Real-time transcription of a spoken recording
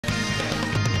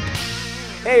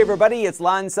Hey everybody, it's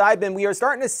Lon.TV, and we are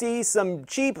starting to see some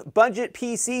cheap budget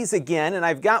PCs again, and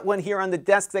I've got one here on the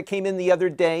desk that came in the other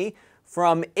day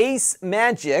from Ace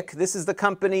Magic. This is the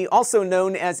company also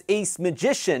known as Ace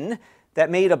Magician that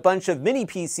made a bunch of mini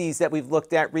PCs that we've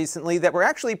looked at recently that were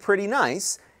actually pretty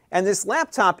nice. And this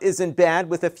laptop isn't bad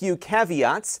with a few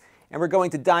caveats, and we're going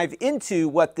to dive into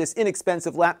what this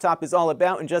inexpensive laptop is all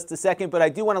about in just a second, but I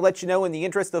do want to let you know, in the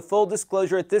interest of full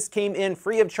disclosure, that this came in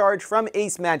free of charge from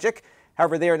Ace Magic.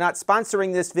 However, they are not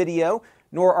sponsoring this video,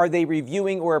 nor are they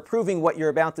reviewing or approving what you're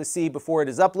about to see before it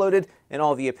is uploaded, and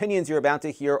all the opinions you're about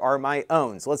to hear are my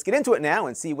own. So let's get into it now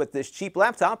and see what this cheap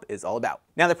laptop is all about.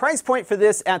 Now, the price point for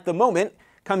this at the moment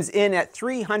comes in at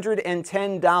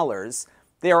 $310.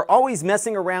 They are always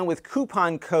messing around with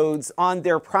coupon codes on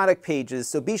their product pages,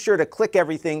 so be sure to click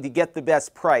everything to get the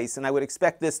best price, and I would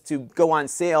expect this to go on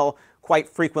sale quite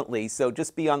frequently, so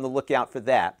just be on the lookout for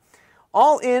that.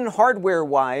 All in,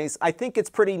 hardware-wise, I think it's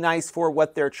pretty nice for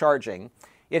what they're charging.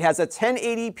 It has a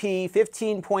 1080p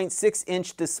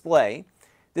 15.6-inch display.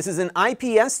 This is an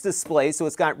IPS display, so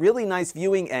it's got really nice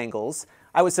viewing angles.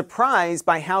 I was surprised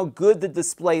by how good the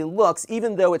display looks,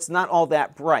 even though it's not all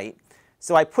that bright.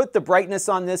 So I put the brightness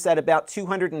on this at about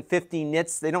 250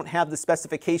 nits. They don't have the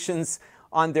specifications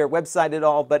on their website at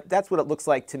all, but that's what it looks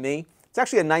like to me. It's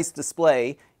actually a nice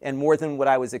display and more than what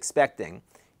I was expecting.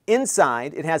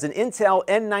 Inside, it has an Intel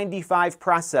N95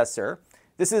 processor.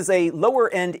 This is a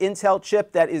lower-end Intel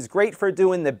chip that is great for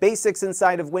doing the basics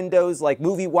inside of Windows, like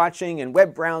movie watching and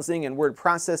web browsing and word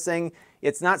processing.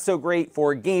 It's not so great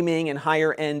for gaming and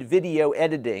higher-end video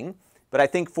editing, but I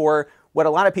think for what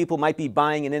a lot of people might be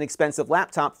buying an inexpensive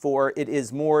laptop for, it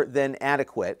is more than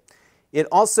adequate. It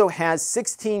also has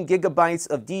 16 gigabytes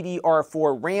of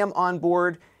DDR4 RAM on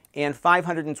board and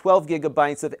 512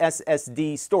 gigabytes of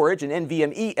SSD storage, an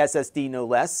NVMe SSD no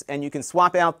less, and you can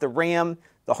swap out the RAM,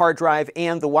 the hard drive,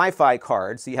 and the Wi-Fi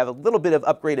card, so you have a little bit of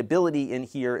upgradability in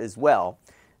here as well.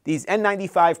 These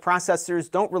N95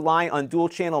 processors don't rely on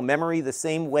dual-channel memory the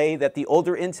same way that the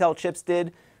older Intel chips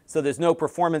did, so there's no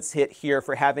performance hit here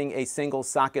for having a single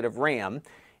socket of RAM.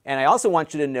 And I also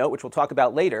want you to note, which we'll talk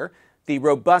about later, the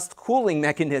robust cooling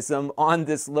mechanism on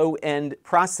this low-end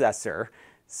processor.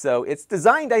 So it's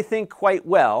designed, I think, quite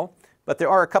well, but there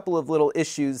are a couple of little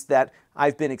issues that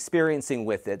I've been experiencing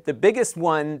with it. The biggest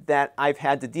one that I've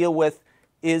had to deal with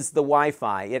is the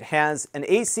Wi-Fi. It has an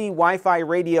AC Wi-Fi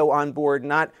radio on board,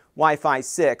 not Wi-Fi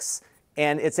 6,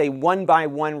 and it's a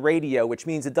 1x1 radio, which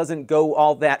means it doesn't go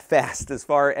all that fast as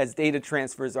far as data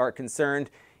transfers are concerned,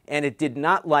 and it did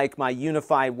not like my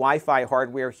unified Wi-Fi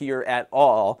hardware here at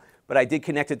all, but I did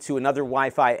connect it to another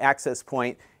Wi-Fi access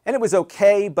point, and it was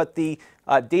okay, but the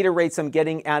data rates I'm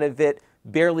getting out of it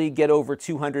barely get over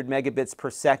 200 megabits per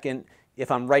second if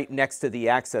I'm right next to the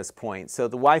access point. So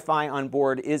the Wi-Fi on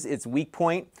board is its weak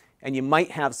point, and you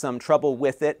might have some trouble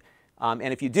with it. And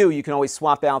if you do, you can always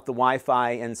swap out the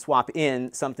Wi-Fi and swap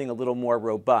in something a little more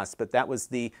robust. But that was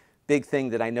the big thing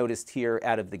that I noticed here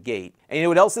out of the gate. And you know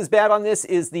what else is bad on this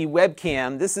is the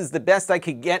webcam. This is the best I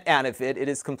could get out of it. It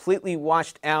is completely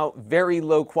washed out, very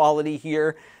low quality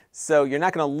here. So you're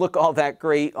not going to look all that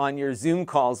great on your Zoom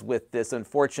calls with this,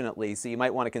 unfortunately. So you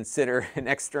might want to consider an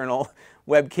external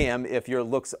webcam if your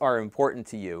looks are important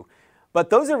to you. But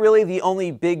those are really the only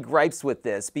big gripes with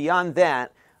this. Beyond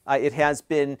that, it has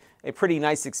been a pretty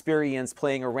nice experience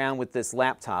playing around with this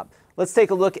laptop. Let's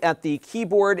take a look at the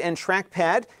keyboard and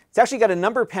trackpad. It's actually got a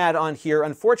number pad on here.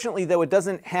 Unfortunately, though, it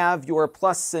doesn't have your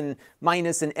plus and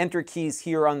minus and enter keys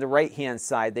here on the right-hand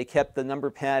side. They kept the number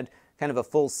pad kind of a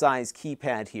full-size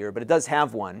keypad here, but it does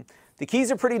have one. The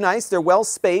keys are pretty nice. They're well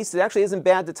spaced. It actually isn't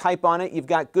bad to type on it. You've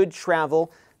got good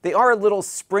travel. They are a little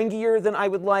springier than I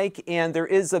would like, and there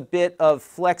is a bit of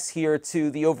flex here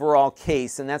to the overall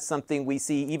case, and that's something we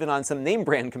see even on some name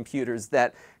brand computers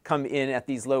that come in at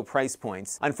these low price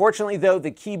points. Unfortunately, though, the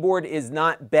keyboard is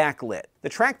not backlit. The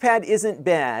trackpad isn't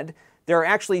bad. There are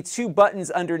actually two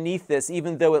buttons underneath this,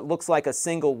 even though it looks like a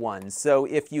single one. So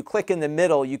if you click in the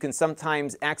middle, you can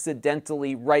sometimes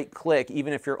accidentally right-click,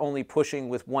 even if you're only pushing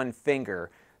with one finger.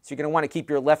 So you're going to want to keep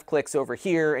your left clicks over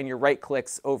here and your right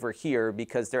clicks over here,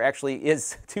 because there actually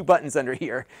is two buttons under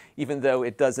here, even though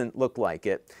it doesn't look like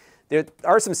it. There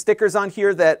are some stickers on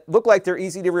here that look like they're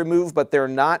easy to remove, but they're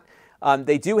not.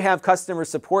 They do have customer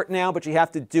support now, but you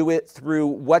have to do it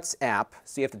through WhatsApp.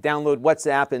 So you have to download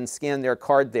WhatsApp and scan their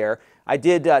card there. I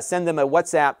did send them a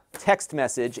WhatsApp text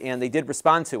message, and they did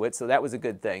respond to it, so that was a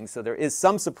good thing. So there is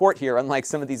some support here, unlike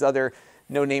some of these other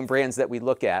no-name brands that we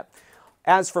look at.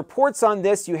 As for ports on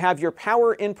this, you have your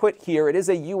power input here. It is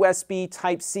a USB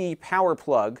Type-C power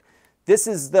plug. This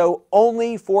is, though,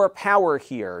 only for power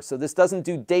here, so this doesn't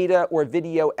do data or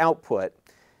video output.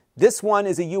 This one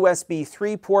is a USB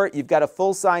 3 port. You've got a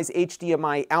full-size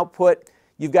HDMI output.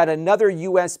 You've got another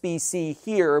USB-C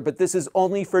here, but this is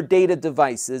only for data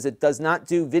devices. It does not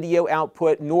do video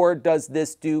output, nor does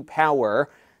this do power.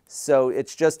 So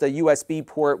it's just a USB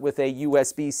port with a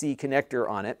USB-C connector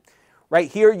on it.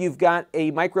 Right here, you've got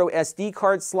a micro SD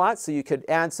card slot, so you could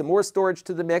add some more storage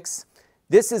to the mix.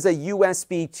 This is a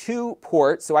USB 2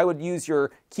 port, so I would use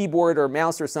your keyboard or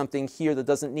mouse or something here that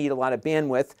doesn't need a lot of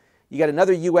bandwidth. You got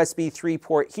another USB 3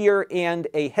 port here and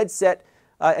a headset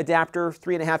adapter,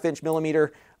 3.5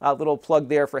 millimeter little plug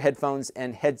there for headphones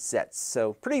and headsets.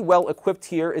 So pretty well equipped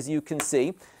here, as you can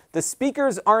see. The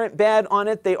speakers aren't bad on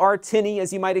it. They are tinny,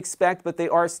 as you might expect, but they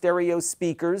are stereo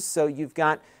speakers. So you've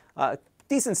got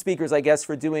decent speakers, I guess,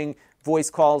 for doing voice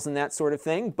calls and that sort of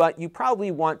thing. But you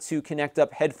probably want to connect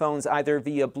up headphones either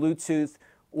via Bluetooth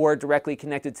or directly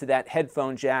connected to that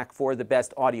headphone jack for the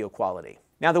best audio quality.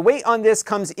 Now, the weight on this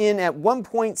comes in at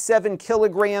 1.7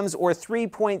 kilograms or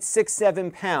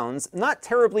 3.67 pounds. Not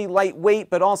terribly lightweight,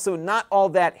 but also not all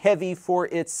that heavy for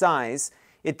its size.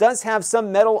 It does have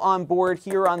some metal on board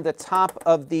here on the top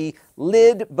of the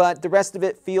lid, but the rest of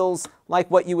it feels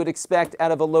like what you would expect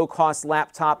out of a low-cost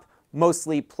laptop,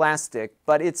 mostly plastic.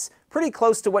 But it's pretty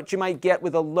close to what you might get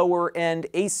with a lower-end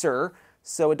Acer,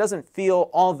 so it doesn't feel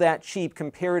all that cheap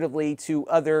comparatively to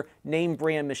other name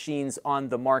brand machines on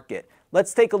the market.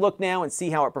 Let's take a look now and see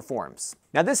how it performs.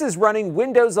 Now, this is running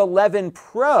Windows 11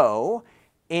 Pro,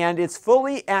 and it's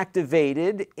fully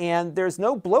activated, and there's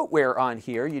no bloatware on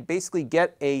here. You'd basically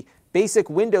get a basic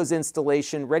Windows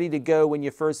installation ready to go when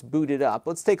you first boot it up.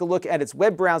 Let's take a look at its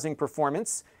web browsing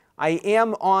performance. I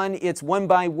am on its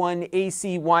 1x1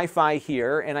 AC Wi-Fi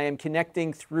here, and I am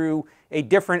connecting through a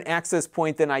different access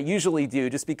point than I usually do,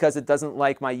 just because it doesn't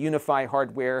like my UniFi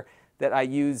hardware that I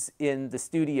use in the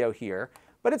studio here.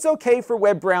 But it's okay for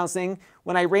web browsing.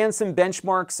 When I ran some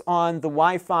benchmarks on the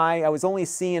Wi-Fi, I was only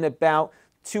seeing about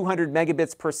 200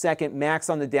 megabits per second max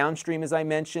on the downstream, as I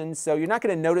mentioned. So you're not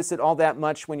going to notice it all that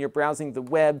much when you're browsing the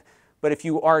web. But if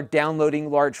you are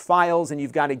downloading large files and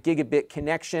you've got a gigabit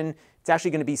connection, it's actually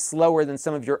going to be slower than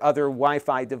some of your other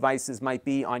Wi-Fi devices might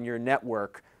be on your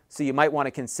network. So you might want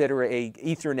to consider an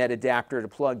Ethernet adapter to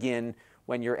plug in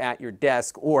when you're at your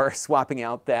desk, or swapping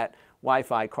out that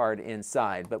Wi-Fi card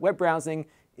inside. But web browsing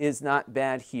is not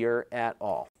bad here at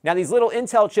all. Now, these little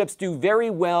Intel chips do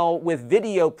very well with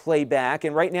video playback,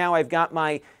 and right now I've got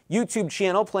my YouTube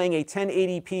channel playing a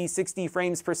 1080p 60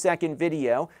 frames per second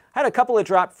video. I had a couple of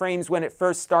drop frames when it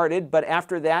first started, but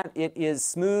after that it is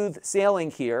smooth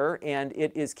sailing here, and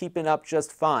it is keeping up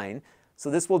just fine. So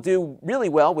this will do really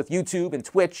well with YouTube and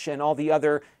Twitch and all the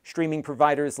other streaming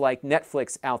providers like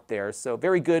Netflix out there. So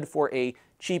very good for a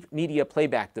cheap media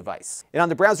playback device. And on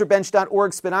the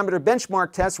browserbench.org speedometer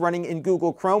benchmark test running in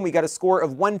Google Chrome, we got a score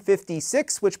of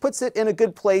 156, which puts it in a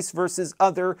good place versus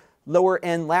other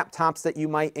lower-end laptops that you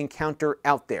might encounter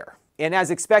out there. And as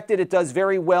expected, it does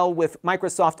very well with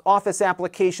Microsoft Office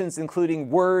applications, including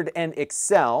Word and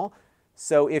Excel.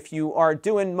 So if you are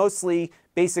doing mostly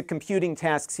basic computing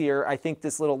tasks here, I think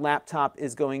this little laptop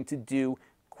is going to do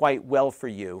quite well for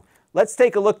you. Let's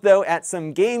take a look, though, at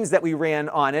some games that we ran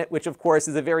on it, which, of course,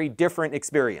 is a very different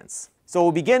experience. So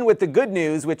we'll begin with the good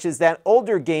news, which is that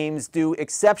older games do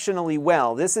exceptionally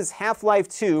well. This is Half-Life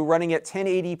 2 running at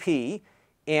 1080p,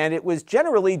 and it was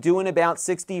generally doing about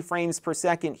 60 frames per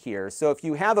second here. So if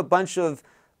you have a bunch of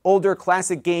older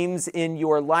classic games in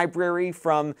your library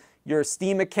from your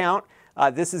Steam account,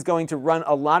 this is going to run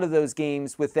a lot of those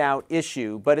games without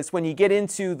issue. But it's when you get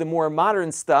into the more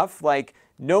modern stuff, like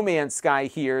No Man's Sky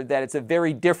here, that it's a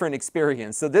very different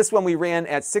experience. So this one we ran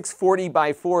at 640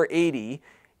 by 480,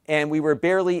 and we were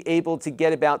barely able to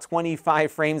get about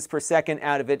 25 frames per second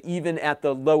out of it, even at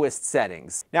the lowest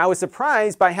settings. Now, I was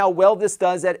surprised by how well this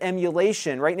does at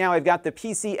emulation. Right now, I've got the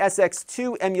PC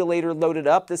SX2 emulator loaded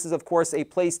up. This is, of course, a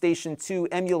PlayStation 2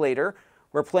 emulator.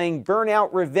 We're playing Burnout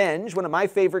Revenge, one of my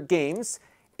favorite games,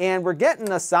 and we're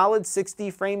getting a solid 60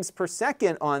 frames per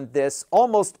second on this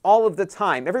almost all of the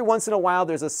time. Every once in a while,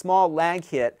 there's a small lag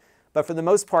hit, but for the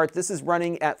most part, this is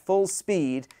running at full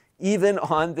speed, even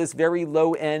on this very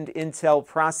low-end Intel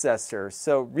processor.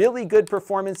 So really good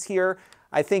performance here.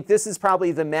 I think this is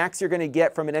probably the max you're going to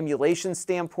get from an emulation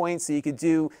standpoint. So you could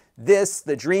do this,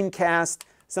 the Dreamcast,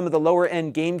 some of the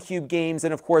lower-end GameCube games,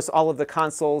 and of course all of the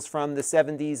consoles from the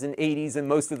 70s and 80s and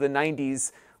most of the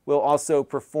 90s will also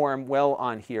perform well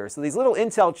on here. So these little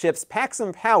Intel chips pack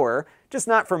some power, just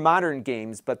not for modern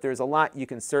games, but there's a lot you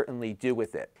can certainly do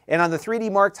with it. And on the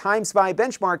 3D Mark TimeSpy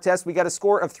benchmark test, we got a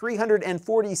score of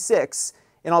 346.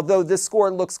 And although this score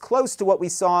looks close to what we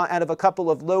saw out of a couple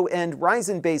of low-end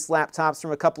Ryzen-based laptops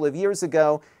from a couple of years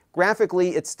ago,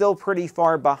 graphically it's still pretty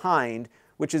far behind,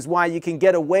 which is why you can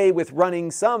get away with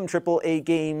running some AAA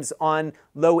games on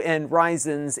low-end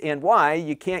Ryzens and why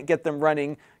you can't get them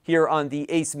running here on the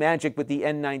Ace Magic with the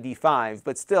N95.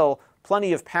 But still,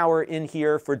 plenty of power in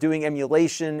here for doing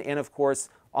emulation and, of course,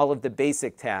 all of the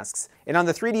basic tasks. And on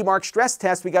the 3D Mark stress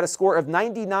test, we got a score of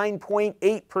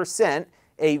 99.8%,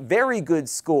 a very good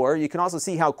score. You can also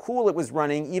see how cool it was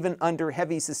running even under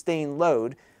heavy sustained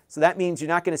load. So that means you're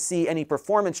not going to see any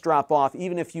performance drop off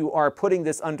even if you are putting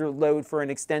this under load for an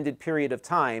extended period of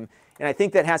time. And I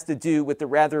think that has to do with the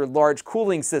rather large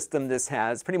cooling system this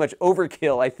has. Pretty much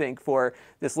overkill, I think, for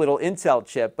this little Intel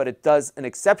chip, but it does an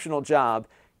exceptional job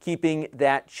keeping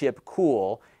that chip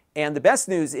cool. And the best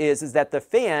news is that the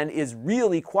fan is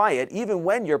really quiet even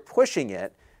when you're pushing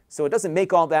it. So it doesn't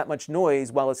make all that much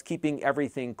noise while it's keeping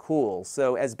everything cool.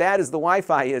 So as bad as the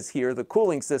Wi-Fi is here, the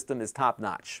cooling system is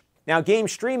top-notch. Now, game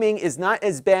streaming is not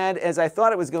as bad as I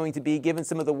thought it was going to be given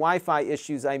some of the Wi-Fi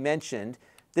issues I mentioned.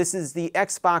 This is the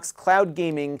Xbox Cloud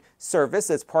Gaming service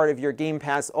as part of your Game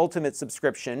Pass Ultimate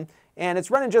subscription. And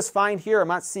it's running just fine here. I'm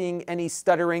not seeing any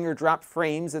stuttering or dropped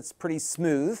frames. It's pretty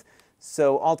smooth.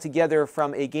 So altogether,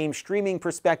 from a game streaming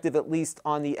perspective, at least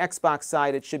on the Xbox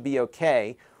side, it should be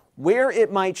okay. Where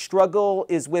it might struggle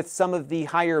is with some of the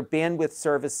higher bandwidth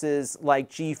services like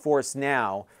GeForce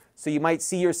Now. So you might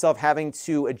see yourself having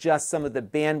to adjust some of the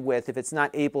bandwidth if it's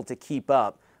not able to keep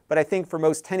up. But I think for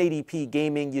most 1080p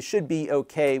gaming, you should be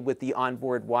okay with the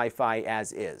onboard Wi-Fi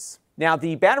as is. Now,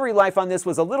 the battery life on this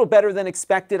was a little better than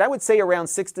expected. I would say around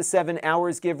 6 to 7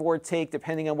 hours, give or take,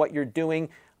 depending on what you're doing.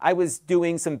 I was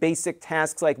doing some basic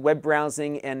tasks like web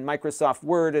browsing and Microsoft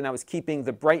Word, and I was keeping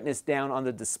the brightness down on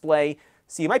the display.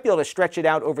 So you might be able to stretch it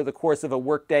out over the course of a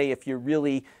workday if you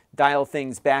really dial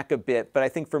things back a bit. But I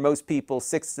think for most people,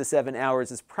 6 to 7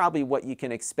 hours is probably what you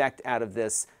can expect out of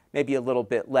this, maybe a little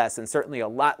bit less, and certainly a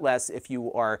lot less if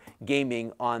you are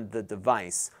gaming on the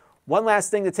device. One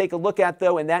last thing to take a look at,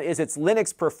 though, and that is its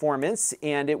Linux performance.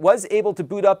 And it was able to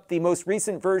boot up the most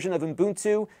recent version of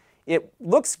Ubuntu. It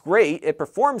looks great, it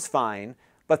performs fine,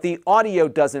 but the audio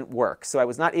doesn't work. So I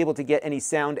was not able to get any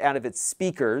sound out of its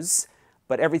speakers,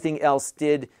 but everything else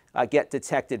did get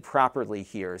detected properly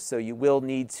here. So you will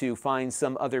need to find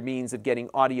some other means of getting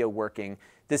audio working.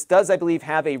 This does, I believe,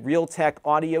 have a Realtek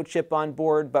audio chip on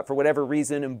board, but for whatever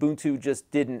reason, Ubuntu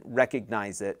just didn't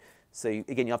recognize it. So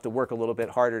again, you'll have to work a little bit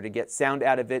harder to get sound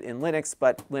out of it in Linux,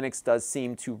 but Linux does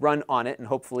seem to run on it, and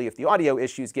hopefully if the audio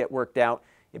issues get worked out,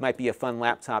 it might be a fun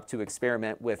laptop to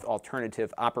experiment with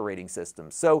alternative operating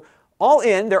systems. So all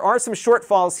in, there are some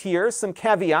shortfalls here, some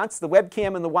caveats, the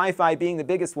webcam and the Wi-Fi being the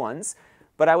biggest ones,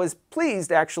 but I was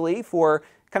pleased actually for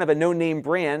kind of a no-name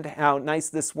brand how nice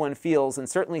this one feels and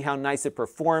certainly how nice it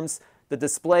performs. The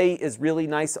display is really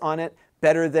nice on it,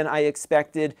 better than I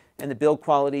expected, and the build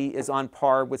quality is on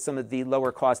par with some of the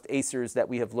lower cost Acers that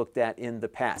we have looked at in the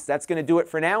past. That's going to do it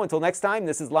for now. Until next time,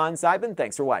 this is Lon.TV.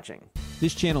 Thanks for watching.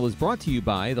 This channel is brought to you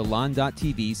by the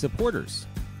Lon.TV supporters,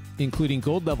 including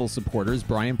gold level supporters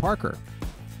Brian Parker,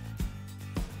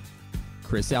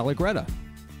 Chris Allegretta,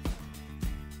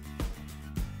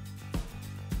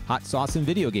 Hot Sauce and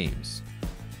Video Games,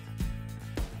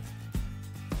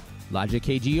 Logic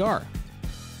KGR,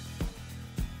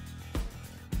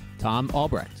 Tom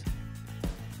Albrecht,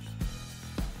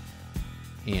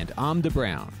 and Amda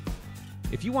Brown.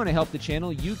 If you want to help the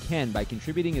channel, you can by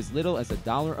contributing as little as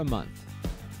 $1 a month.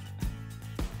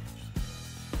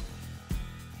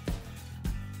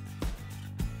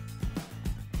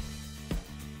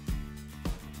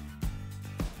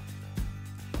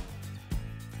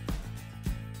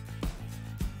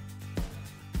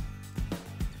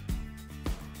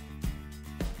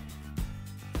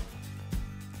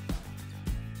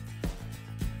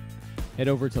 Head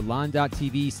over to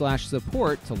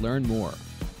lon.tv/support to learn more.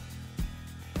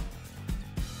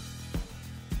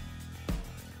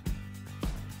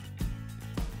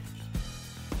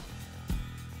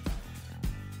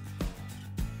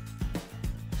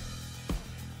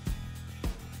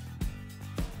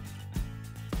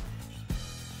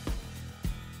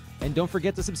 And don't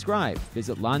forget to subscribe.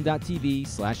 Visit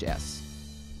lon.tv/s.